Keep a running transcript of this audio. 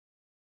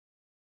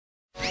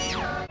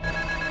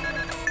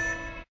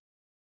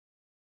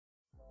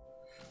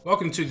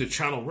Welcome to the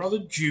channel rather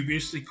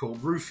dubiously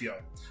called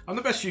Rufioh. I'm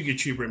the best Yugioh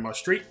tuber in my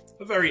street,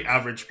 a very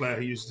average player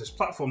who uses this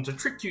platform to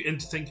trick you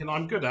into thinking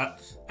I'm good at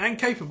and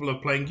capable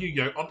of playing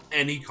Yugioh on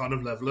any kind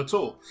of level at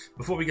all.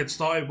 Before we get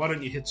started, why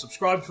don't you hit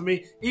subscribe for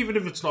me, even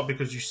if it's not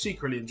because you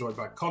secretly enjoy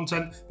bad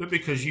content, but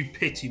because you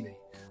pity me.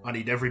 I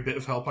need every bit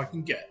of help I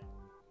can get.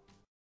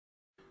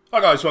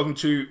 Hi guys, welcome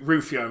to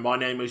Rufioh. My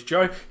name is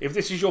Joe. If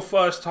this is your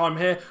first time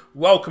here,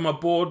 welcome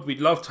aboard.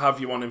 We'd love to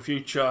have you on in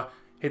future.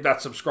 Hit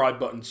that subscribe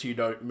button so you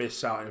don't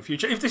miss out in the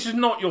future. If this is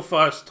not your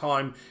first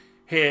time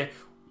here,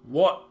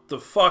 what the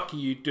fuck are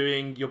you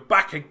doing? You're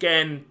back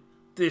again.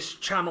 This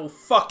channel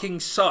fucking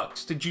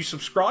sucks. Did you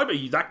subscribe? Are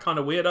you that kind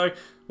of weirdo?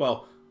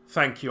 Well,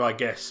 thank you, I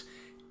guess,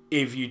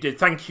 if you did.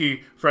 Thank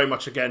you very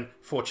much again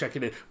for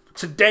checking in.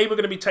 Today we're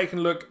going to be taking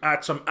a look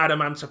at some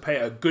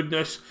Adamancipator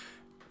goodness.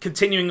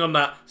 Continuing on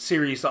that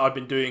series that I've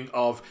been doing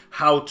of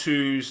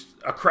how-tos,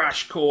 a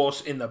crash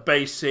course in the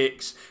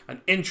basics,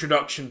 an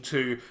introduction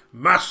to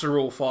Master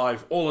Rule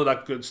 5, all of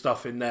that good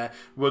stuff in there.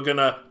 We're going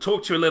to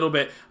talk to you a little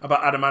bit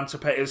about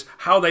Adamancipators,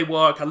 how they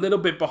work, a little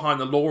bit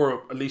behind the lore,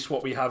 or at least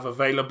what we have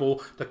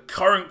available, the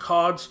current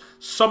cards,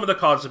 some of the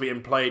cards that are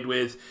being played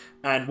with,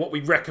 and what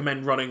we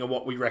recommend running and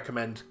what we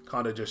recommend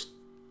kind of just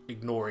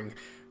ignoring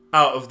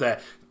out of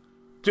there.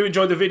 Do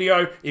enjoy the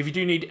video. If you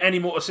do need any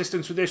more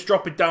assistance with this,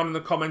 drop it down in the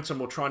comments and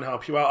we'll try and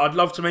help you out. I'd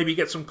love to maybe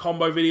get some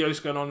combo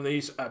videos going on in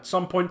these at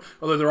some point,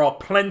 although there are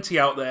plenty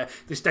out there.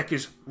 This deck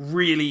is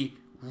really,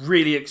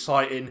 really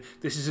exciting.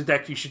 This is a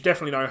deck you should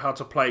definitely know how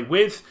to play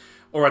with,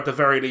 or at the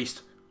very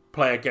least,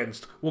 play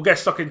against. We'll get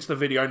stuck into the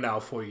video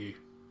now for you.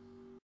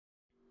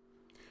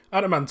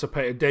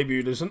 Adamancipator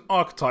debuted as an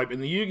archetype in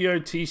the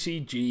Yu-Gi-Oh!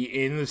 TCG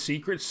in the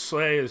Secret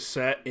Slayers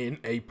set in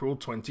April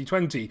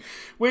 2020,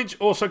 which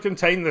also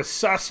contained the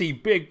sassy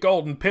big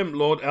golden pimp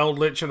lord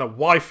Eldlich and a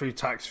waifu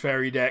tax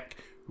fairy deck,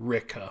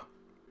 Rika.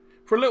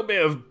 For a little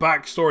bit of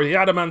backstory,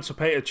 the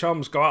Adamancipator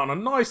chums go out on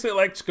a nice little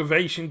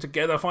excavation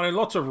together, finding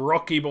lots of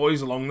rocky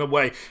boys along the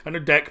way, and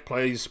the deck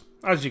plays,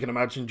 as you can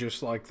imagine,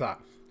 just like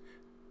that.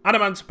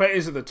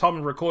 Adamancipators at the time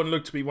of recording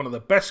look to be one of the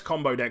best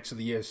combo decks of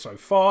the year so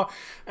far,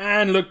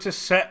 and look to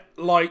set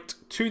light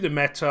to the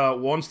meta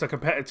once the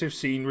competitive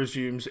scene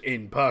resumes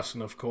in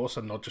person, of course,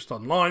 and not just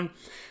online,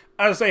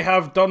 as they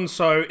have done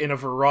so in a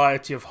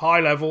variety of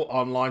high-level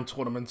online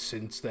tournaments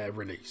since their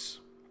release.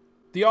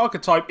 The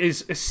archetype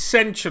is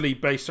essentially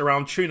based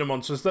around tuner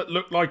monsters that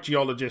look like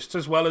geologists,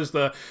 as well as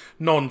the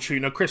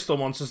non-tuner crystal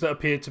monsters that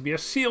appear to be a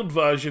sealed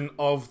version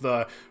of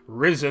the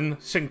risen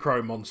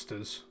synchro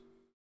monsters.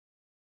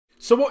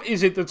 So what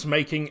is it that's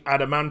making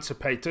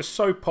Adamancipator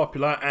so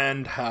popular,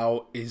 and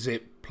how is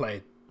it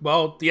played?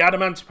 Well, the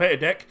Adamancipator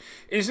deck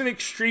is an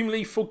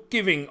extremely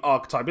forgiving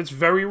archetype. It's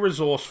very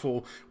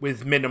resourceful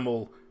with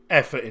minimal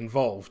effort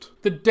involved.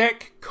 The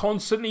deck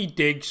constantly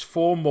digs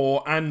for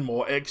more and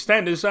more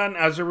extenders, and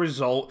as a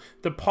result,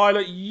 the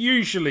pilot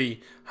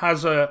usually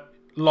has a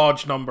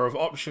large number of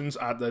options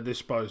at their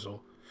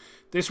disposal.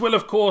 This will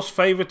of course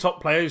favour top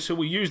players who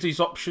will use these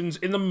options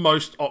in the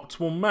most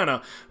optimal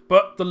manner,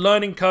 but the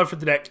learning curve for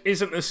the deck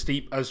isn't as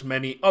steep as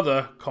many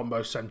other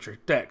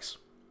combo-centric decks.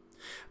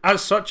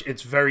 As such,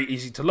 it's very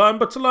easy to learn,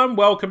 but to learn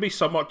well can be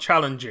somewhat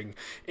challenging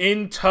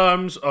in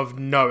terms of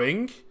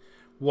knowing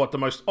what the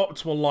most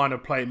optimal line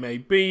of play may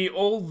be,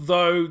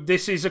 although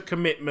this is a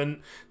commitment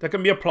that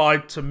can be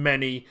applied to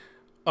many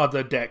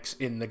other decks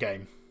in the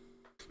game.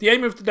 The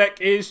aim of the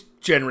deck is,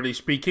 generally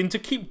speaking, to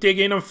keep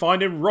digging and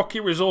finding rocky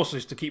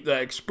resources to keep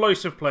their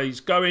explosive plays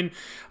going,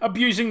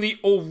 abusing the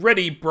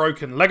already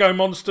broken Lego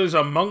monsters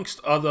amongst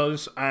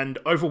others, and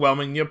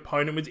overwhelming the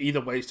opponent with either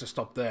ways to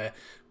stop their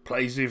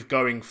plays if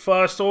going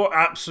first, or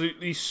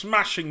absolutely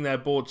smashing their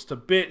boards to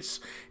bits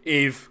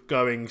if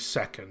going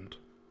second.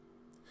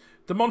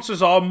 The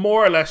monsters are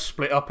more or less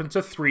split up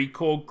into three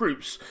core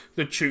groups: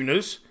 the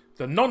tuners,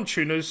 the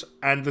non-tuners,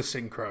 and the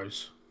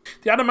synchros.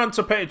 The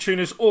Adamancipator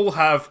tuners all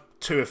have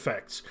two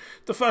effects.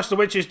 The first of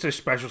which is to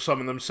special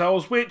summon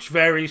themselves, which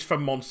varies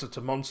from monster to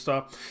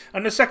monster,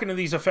 and the second of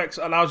these effects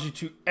allows you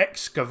to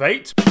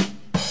excavate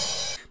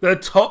the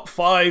top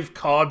 5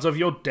 cards of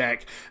your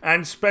deck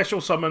and special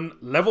summon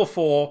level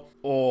 4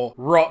 or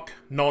rock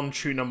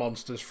non-tuner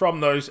monsters from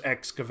those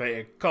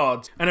excavated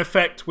cards, an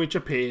effect which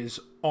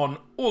appears on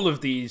all of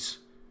these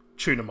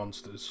tuner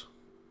monsters.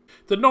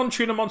 The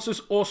non-tuner monsters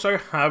also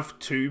have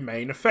two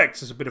main effects.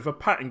 There's a bit of a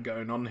pattern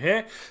going on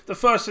here. The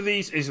first of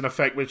these is an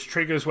effect which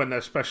triggers when they're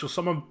special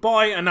summoned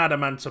by an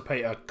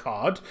Adamancipator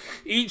card.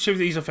 Each of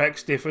these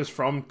effects differs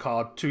from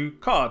card to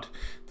card.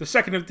 The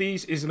second of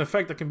these is an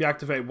effect that can be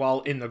activated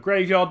while in the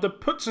graveyard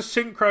that puts a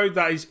synchro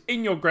that is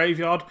in your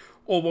graveyard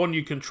or one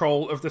you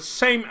control of the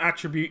same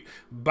attribute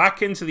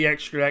back into the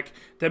extra deck,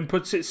 then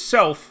puts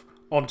itself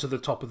onto the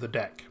top of the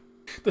deck.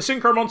 The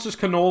synchro monsters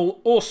can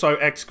all also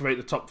excavate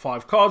the top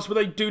 5 cards, but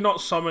they do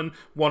not summon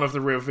one of the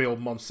revealed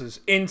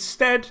monsters.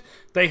 Instead,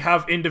 they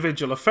have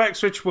individual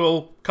effects, which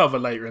we'll cover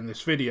later in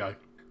this video.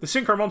 The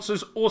synchro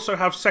monsters also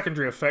have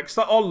secondary effects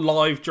that are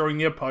live during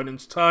the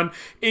opponent's turn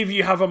if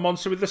you have a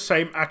monster with the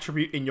same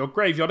attribute in your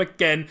graveyard.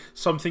 Again,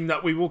 something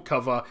that we will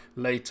cover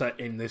later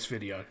in this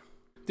video.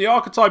 The The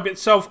archetype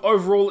itself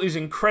overall is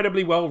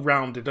incredibly well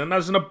rounded and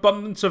has an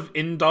abundance of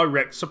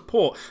indirect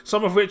support,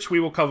 some of which we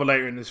will cover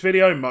later in this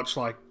video, much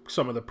like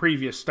some of the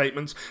previous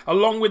statements,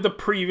 along with the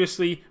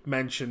previously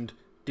mentioned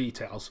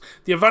details.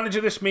 The advantage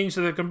of this means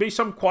that there can be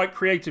some quite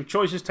creative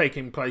choices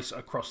taking place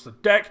across the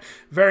deck,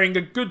 varying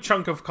a good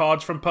chunk of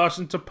cards from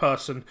person to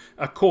person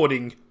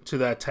according to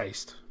their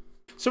taste.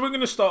 So we're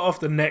going to start off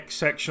the next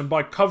section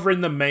by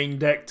covering the main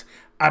decked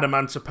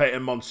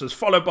Adamancipator monsters,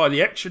 followed by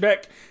the extra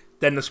deck,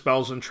 then the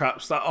spells and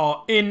traps that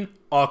are in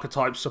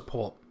archetype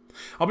support.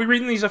 I'll be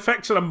reading these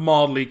effects in a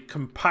mildly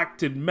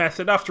compacted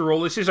method. After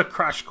all, this is a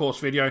crash course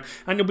video,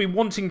 and you'll be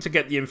wanting to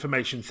get the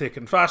information thick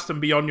and fast and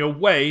be on your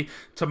way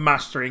to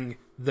mastering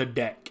the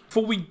deck.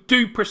 Before we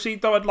do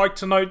proceed though, I'd like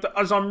to note that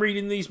as I'm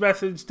reading these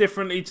methods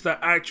differently to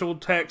the actual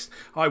text,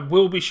 I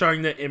will be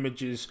showing the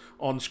images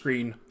on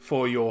screen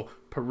for your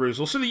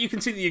perusal so that you can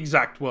see the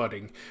exact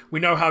wording. We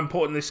know how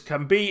important this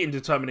can be in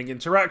determining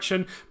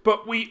interaction,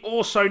 but we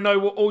also know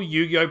we're all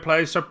Yu-Gi-Oh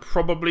players, so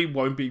probably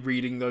won't be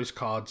reading those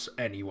cards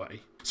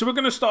anyway. So we're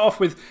going to start off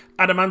with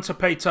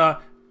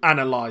Adamancipator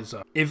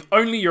Analyzer. If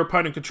only your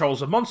opponent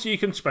controls a monster, you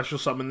can special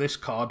summon this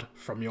card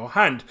from your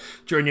hand.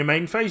 During your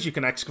main phase, you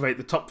can excavate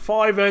the top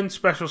 5 and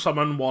special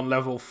summon one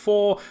level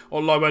 4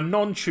 or lower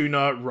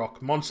non-tuner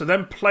rock monster,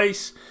 then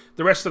place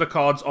the rest of the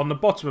cards on the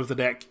bottom of the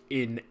deck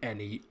in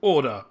any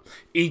order.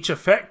 Each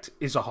effect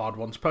is a hard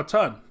once per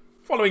turn.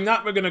 Following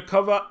that, we're going to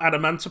cover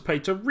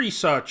Adamancipator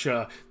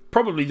Researcher,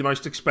 probably the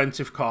most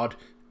expensive card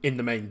in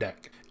the main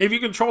deck. If you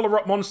control a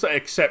rock monster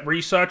except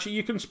Researcher,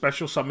 you can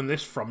special summon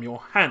this from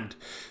your hand.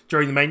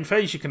 During the main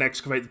phase, you can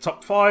excavate the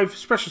top 5,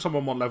 special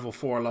summon one level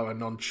 4 or lower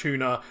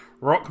non-tuner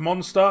rock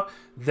monster,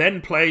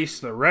 then place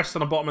the rest on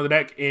the bottom of the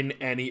deck in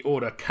any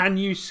order. Can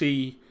you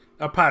see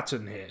a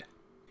pattern here?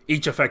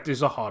 Each effect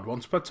is a hard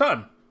once per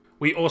turn.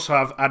 We also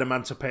have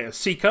Adamancipator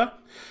Seeker.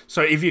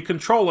 So if you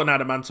control an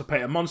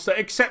Adamancipator monster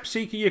except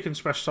Seeker, you can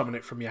special summon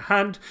it from your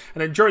hand.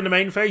 And then during the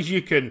main phase,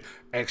 you can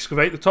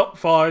excavate the top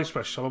 5,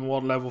 special summon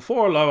one level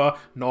 4 or lower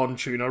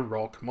non-tuner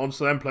rock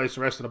monster, then place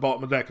the rest of the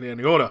bottom of the deck in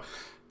any order.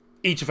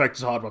 Each effect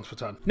is hard once per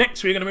turn.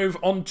 Next, we're going to move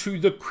on to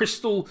the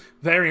crystal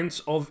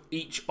variants of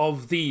each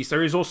of these.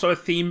 There is also a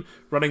theme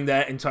running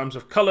there in terms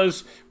of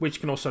colours, which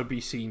can also be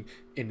seen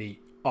in the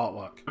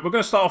artwork. We're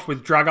going to start off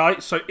with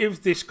Dragite. So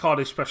if this card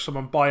is special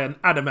summoned by an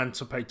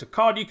Adamancipator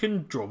card, you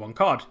can draw one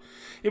card.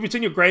 If it's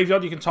in your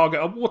graveyard, you can target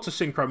a water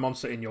synchro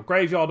monster in your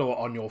graveyard or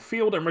on your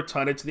field and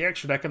return it to the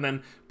extra deck and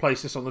then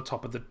place this on the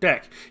top of the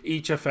deck.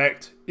 Each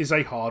effect is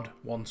a hard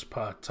once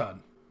per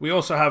turn. We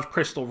also have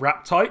Crystal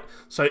Raptite.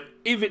 So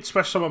if it's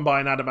special summoned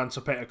by an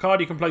Adamancipator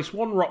card, you can place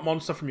one rock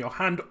monster from your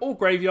hand or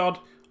graveyard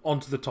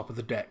onto the top of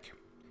the deck.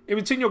 If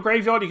it's in your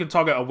graveyard, you can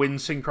target a wind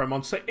synchro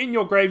monster in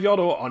your graveyard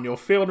or on your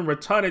field and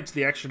return it to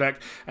the extra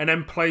deck and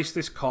then place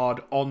this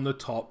card on the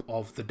top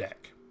of the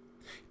deck.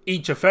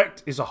 Each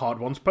effect is a hard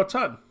once per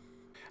turn.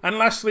 And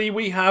lastly,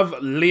 we have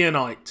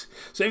Leonite.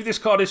 So if this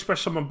card is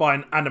special summoned by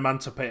an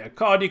Adamancipator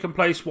card, you can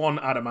place one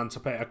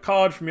Adamancipator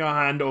card from your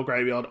hand or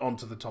graveyard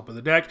onto the top of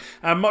the deck.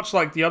 And much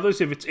like the others,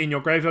 if it's in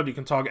your graveyard, you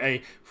can target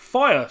a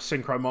fire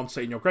synchro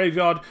monster in your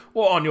graveyard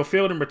or on your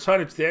field and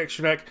return it to the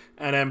extra deck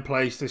and then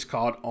place this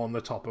card on the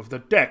top of the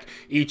deck.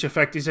 Each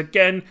effect is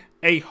again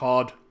a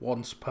hard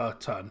once per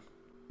turn.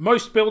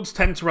 Most builds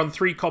tend to run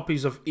 3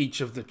 copies of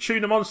each of the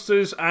tuner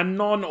monsters and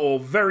none or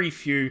very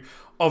few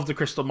of the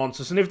crystal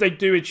monsters. And if they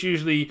do, it's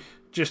usually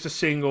just a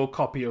single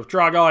copy of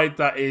Dragite.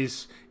 That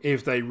is,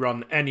 if they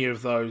run any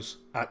of those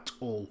at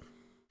all.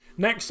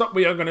 Next up,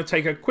 we are going to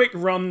take a quick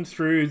run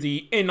through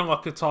the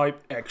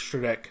in-archetype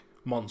extra deck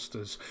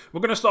monsters.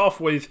 We're going to start off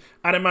with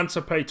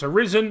Adamancipator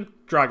Risen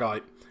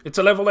Dragite. It's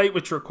a level 8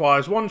 which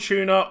requires 1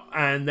 tuner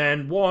and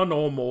then 1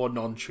 or more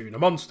non-tuner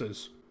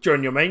monsters.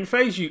 During your main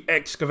phase, you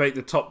excavate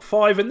the top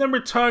 5 and then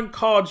return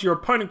cards your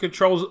opponent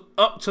controls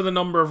up to the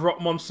number of rock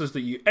monsters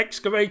that you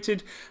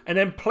excavated and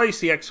then place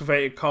the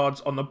excavated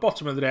cards on the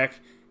bottom of the deck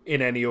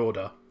in any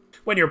order.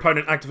 When your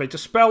opponent activates a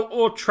spell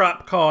or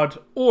trap card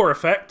or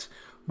effect,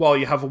 while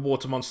you have a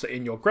water monster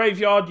in your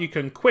graveyard, you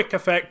can quick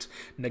effect,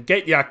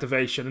 negate the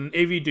activation, and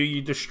if you do,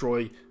 you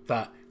destroy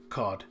that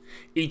card.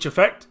 Each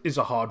effect is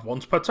a hard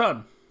once per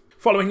turn.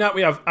 Following that,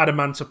 we have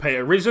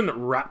Adamancipator Risen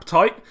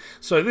Raptite.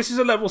 So this is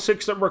a level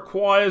 6 that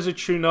requires a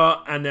tuner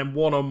and then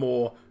 1 or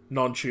more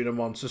non-tuner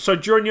monsters. So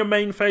during your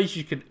main phase,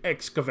 you can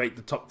excavate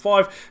the top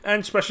 5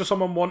 and special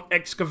summon 1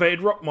 excavated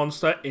rock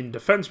monster in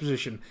defense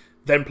position.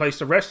 Then place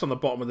the rest on the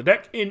bottom of the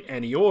deck in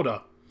any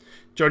order.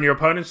 During your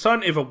opponent's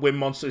turn, if a wind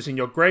monster is in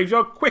your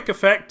graveyard, quick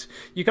effect,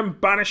 you can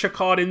banish a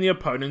card in the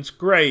opponent's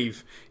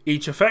grave.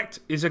 Each effect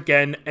is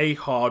again a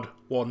hard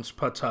once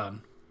per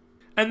turn.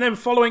 And then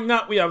following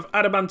that, we have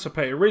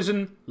Adamancipator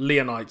Risen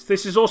Leonite.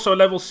 This is also a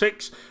level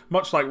 6,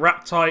 much like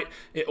Raptite.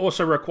 It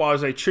also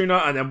requires a tuner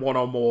and then 1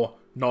 or more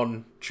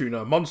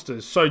non-tuner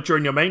monsters. So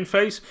during your main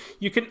phase,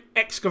 you can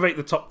excavate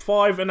the top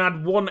 5 and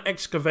add 1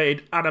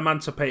 excavated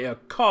Adamancipator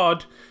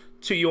card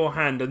to your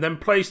hand and then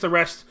place the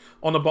rest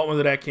on the bottom of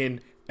the deck in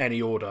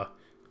any order.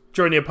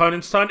 During the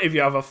opponent's turn, if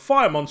you have a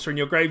fire monster in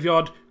your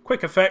graveyard,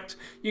 quick effect,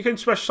 you can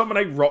special summon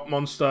a rock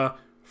monster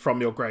from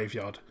your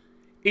graveyard.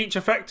 Each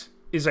effect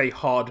is a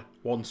hard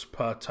once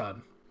per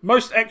turn.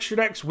 Most extra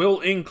decks will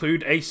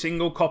include a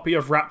single copy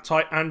of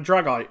Raptite and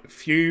Dragite.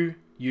 Few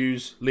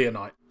use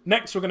Leonite.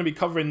 Next, we're going to be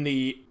covering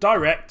the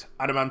direct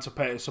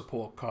Adamancipator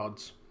support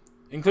cards,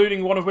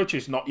 including one of which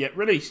is not yet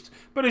released,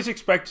 but is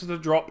expected to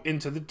drop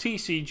into the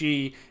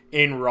TCG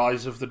in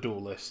Rise of the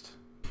Duelist.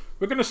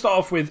 We're going to start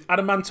off with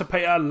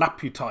Adamancipator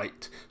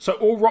Laputite. So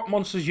all rock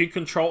monsters you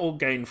control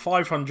gain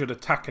 500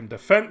 attack and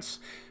defense,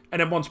 and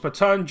then once per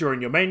turn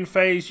during your main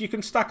phase, you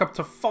can stack up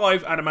to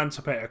 5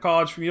 Adamancipator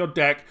cards from your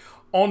deck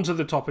onto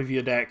the top of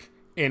your deck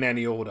in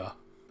any order.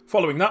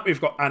 Following that, we've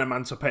got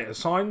Adamancipator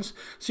Signs,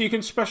 so you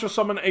can special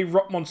summon a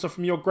rock monster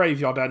from your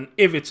graveyard, and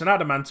if it's an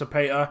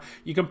Adamancipator,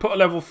 you can put a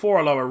level 4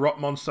 or lower rock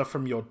monster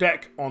from your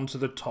deck onto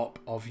the top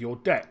of your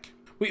deck.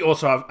 We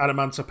also have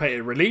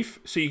Adamancipator Relief,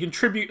 so you can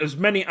tribute as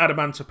many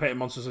Adamancipator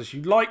monsters as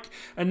you like,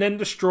 and then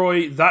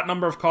destroy that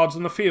number of cards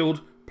on the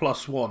field,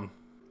 +1.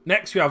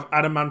 Next, we have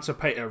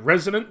Adamancipator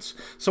Resonance,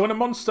 so when a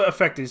monster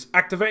effect is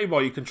activated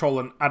while you control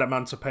an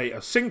Adamancipator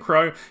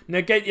Synchro,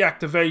 negate the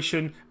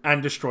activation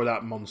and destroy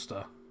that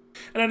monster.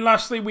 And then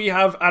lastly, we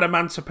have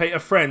Adamancipator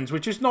Friends,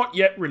 which is not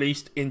yet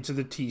released into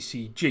the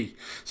TCG.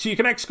 So you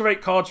can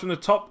excavate cards from the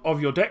top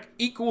of your deck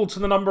equal to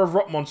the number of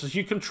rock monsters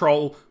you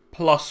control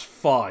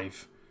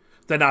 +5.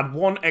 Then add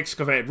 1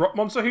 excavated rock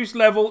monster whose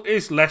level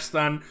is less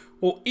than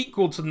or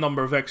equal to the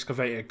number of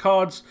excavated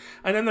cards,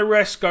 and then the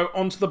rest go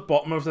onto the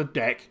bottom of the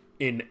deck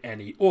in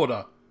any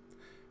order.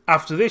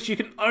 After this, you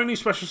can only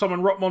special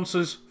summon rock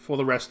monsters for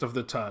the rest of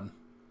the turn.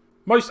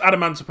 Most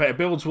Adamancipator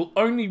builds will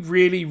only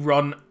really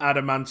run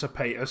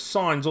Adamancipator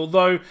Signs,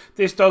 although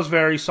this does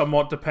vary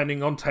somewhat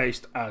depending on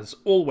taste as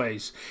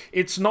always.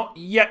 It's not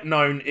yet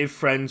known if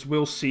Friends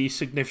will see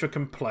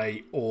significant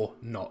play or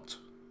not.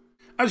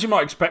 As you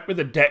might expect with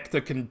a deck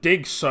that can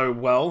dig so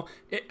well,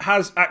 it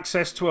has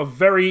access to a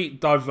very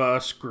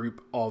diverse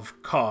group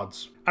of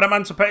cards.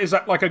 Adamancipators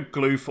act like a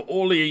glue for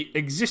all the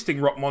existing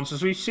rock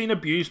monsters we've seen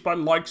abused by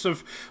likes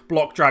of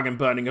Block Dragon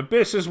Burning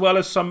Abyss, as well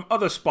as some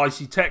other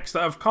spicy techs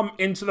that have come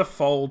into the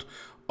fold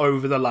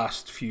over the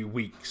last few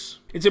weeks.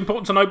 It's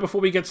important to note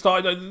before we get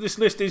started though, that this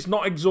list is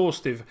not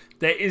exhaustive.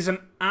 There is an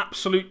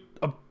absolute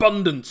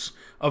abundance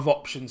of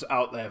options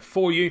out there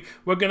for you.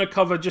 We're going to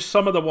cover just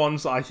some of the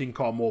ones that I think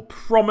are more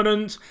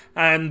prominent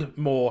and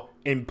more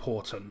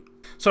important.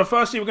 So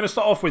firstly, we're going to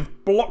start off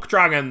with Block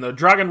Dragon, the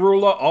Dragon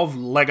Ruler of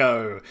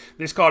LEGO.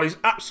 This card is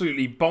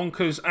absolutely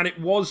bonkers, and it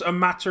was a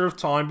matter of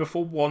time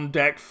before one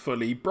deck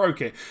fully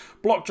broke it.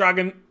 Block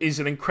Dragon is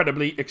an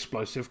incredibly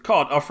explosive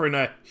card, offering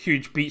a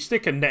huge beat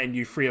stick and netting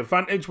you free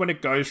advantage when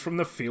it goes from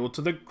the field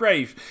to the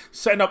grave,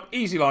 setting up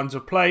easy lines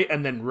of play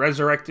and then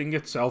resurrecting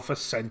itself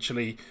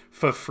essentially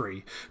for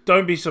free.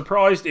 Don't be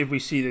surprised if we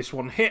see this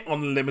one hit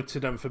on the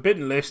limited and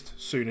forbidden list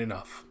soon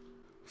enough.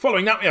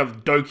 Following that, we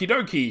have Doki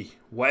Doki.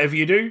 Whatever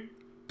you do,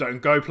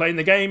 don't go playing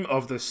the game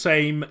of the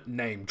same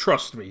name.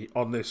 Trust me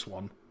on this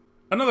one.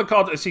 Another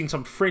card that has seen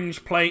some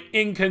fringe play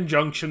in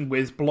conjunction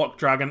with Block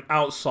Dragon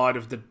outside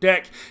of the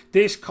deck.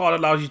 This card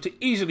allows you to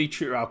easily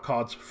tutor out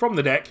cards from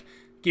the deck,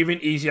 giving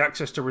easy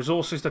access to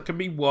resources that can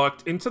be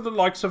worked into the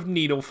likes of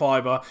Needle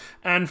Fiber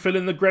and fill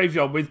in the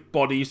graveyard with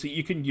bodies that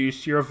you can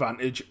use to your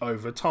advantage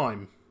over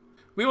time.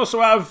 We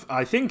also have,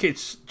 I think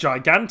it's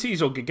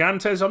Gigantes or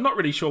Gigantes, I'm not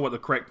really sure what the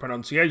correct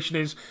pronunciation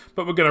is,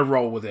 but we're going to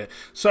roll with it.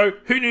 So,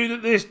 who knew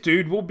that this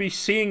dude will be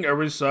seeing a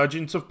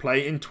resurgence of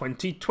play in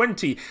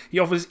 2020? He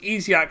offers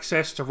easy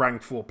access to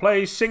rank 4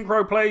 plays,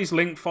 synchro plays,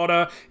 link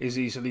fodder, is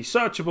easily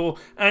searchable,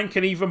 and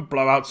can even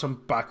blow out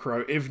some back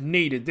row if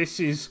needed. This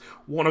is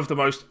one of the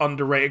most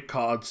underrated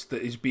cards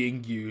that is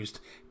being used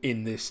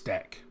in this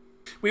deck.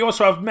 We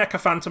also have Mecha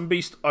Phantom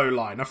Beast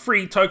O-Line, a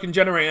free token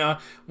generator,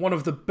 one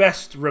of the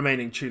best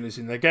remaining tuners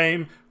in the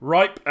game,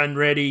 ripe and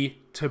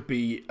ready to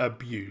be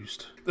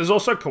abused. There's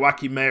also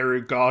Kawaki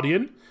Meru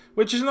Guardian,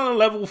 which is another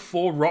level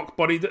 4 rock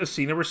body that has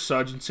seen a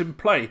resurgence in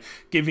play,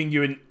 giving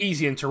you an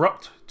easy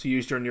interrupt to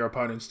use during your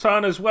opponent's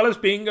turn, as well as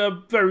being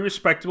a very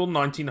respectable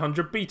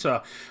 1900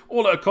 beta,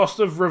 all at a cost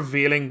of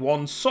revealing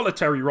one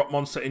solitary rock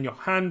monster in your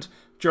hand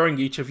during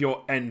each of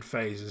your end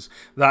phases.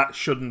 That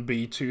shouldn't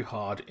be too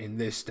hard in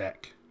this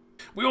deck.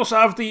 We also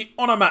have the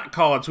Onomat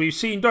cards. We've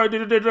seen Dwarf,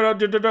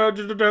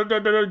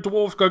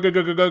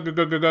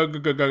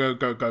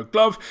 Go,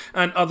 Glove,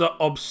 and other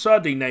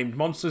absurdly named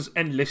monsters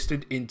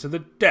enlisted into the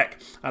deck,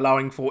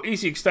 allowing for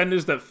easy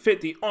extenders that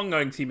fit the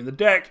ongoing theme in the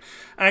deck,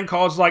 and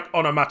cards like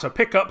Onomata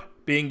Pickup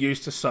being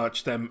used to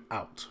search them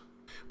out.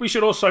 We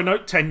should also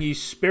note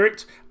Tenyi's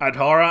Spirit,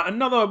 Adhara,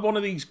 another one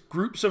of these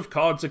groups of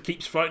cards that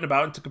keeps floating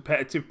about into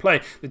competitive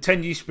play. The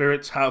Tenyi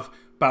Spirits have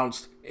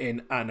bounced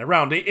in and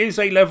around. It is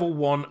a level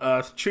 1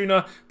 Earth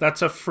tuner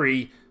that's a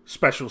free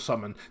special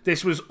summon.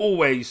 This was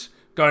always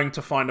going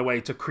to find a way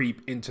to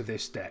creep into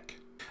this deck.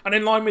 And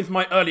in line with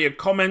my earlier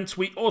comments,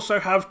 we also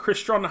have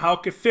Crystron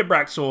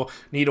Halqifibrax, or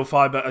Needle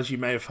Fiber as you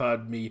may have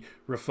heard me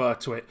refer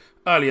to it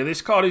earlier.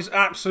 This card is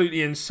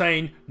absolutely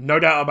insane, no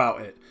doubt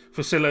about it,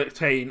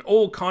 facilitating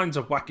all kinds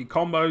of wacky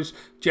combos,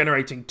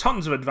 generating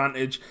tons of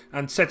advantage,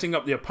 and setting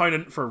up the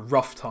opponent for a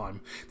rough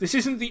time. This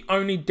isn't the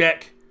only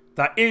deck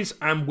that is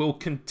and will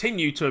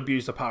continue to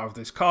abuse the power of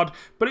this card,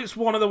 but it's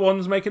one of the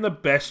ones making the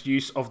best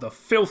use of the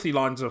filthy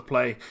lines of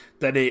play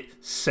that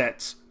it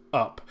sets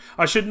up.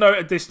 I should note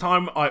at this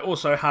time I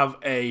also have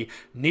a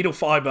needle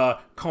fiber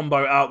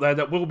combo out there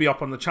that will be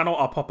up on the channel.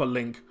 I'll pop a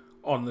link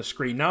on the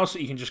screen now so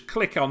you can just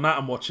click on that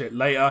and watch it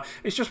later.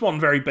 It's just one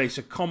very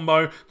basic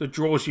combo that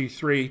draws you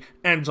 3,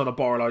 ends on a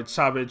Borreload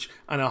Savage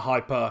and a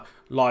Hyper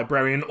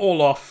Librarian,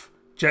 all off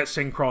Jet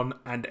Synchron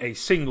and a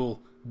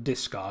single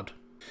discard.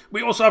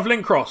 We also have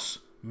Link Cross,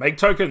 make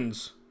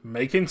tokens,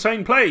 make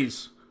insane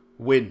plays,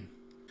 win.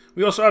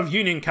 We also have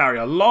Union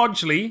Carrier.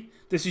 Largely,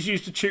 this is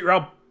used to cheat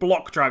out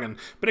Block Dragon,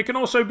 but it can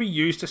also be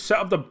used to set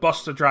up the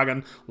Buster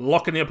Dragon,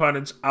 locking the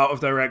opponents out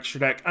of their extra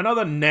deck,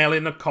 another nail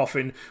in the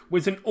coffin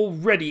with an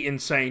already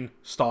insane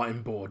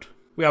starting board.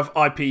 We have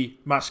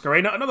IP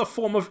Masquerader, another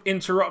form of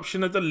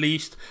interruption at the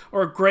least,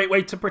 or a great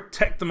way to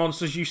protect the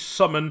monsters you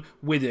summon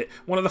with it.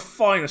 One of the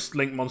finest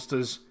Link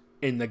monsters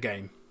in the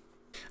game.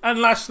 And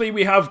lastly,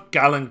 we have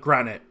Gallant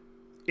Granite.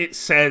 It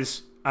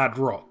says, add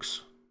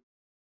rocks.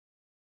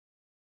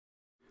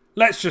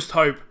 Let's just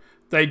hope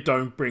they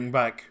don't bring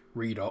back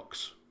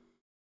Redox.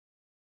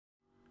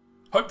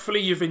 Hopefully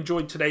you've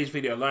enjoyed today's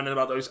video, learning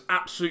about those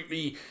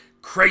absolutely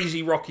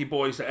crazy Rocky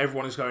boys that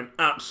everyone is going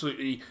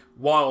absolutely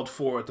wild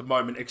for at the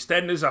moment.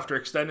 Extenders after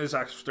extenders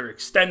after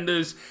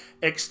extenders,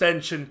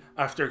 extension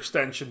after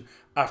extension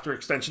after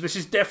extension. This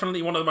is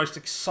definitely one of the most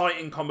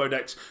exciting combo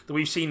decks that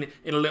we've seen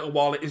in a little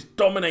while. It is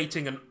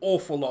dominating an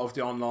awful lot of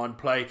the online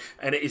play,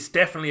 and it is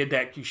definitely a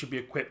deck you should be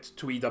equipped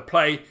to either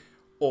play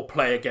or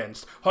play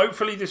against.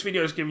 Hopefully this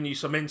video has given you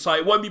some insight.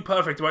 It won't be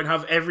perfect, it won't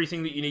have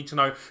everything that you need to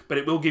know, but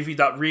it will give you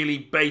that really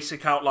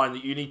basic outline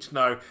that you need to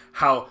know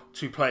how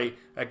to play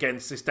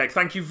against this deck.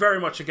 Thank you very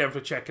much again for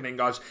checking in,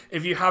 guys.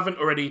 If you haven't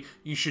already,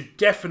 you should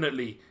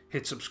definitely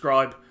hit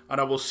subscribe, and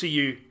I will see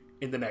you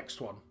in the next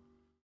one.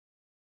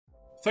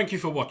 Thank you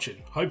for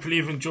watching. Hopefully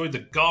you've enjoyed the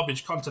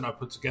garbage content I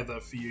put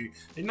together for you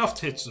enough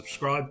to hit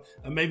subscribe,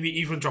 and maybe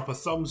even drop a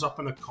thumbs up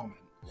and a comment.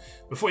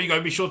 Before you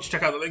go, be sure to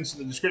check out the links in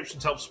the description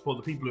to help support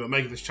the people who are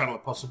making this channel a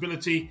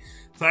possibility.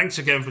 Thanks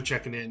again for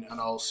checking in, and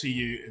I'll see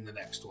you in the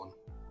next one.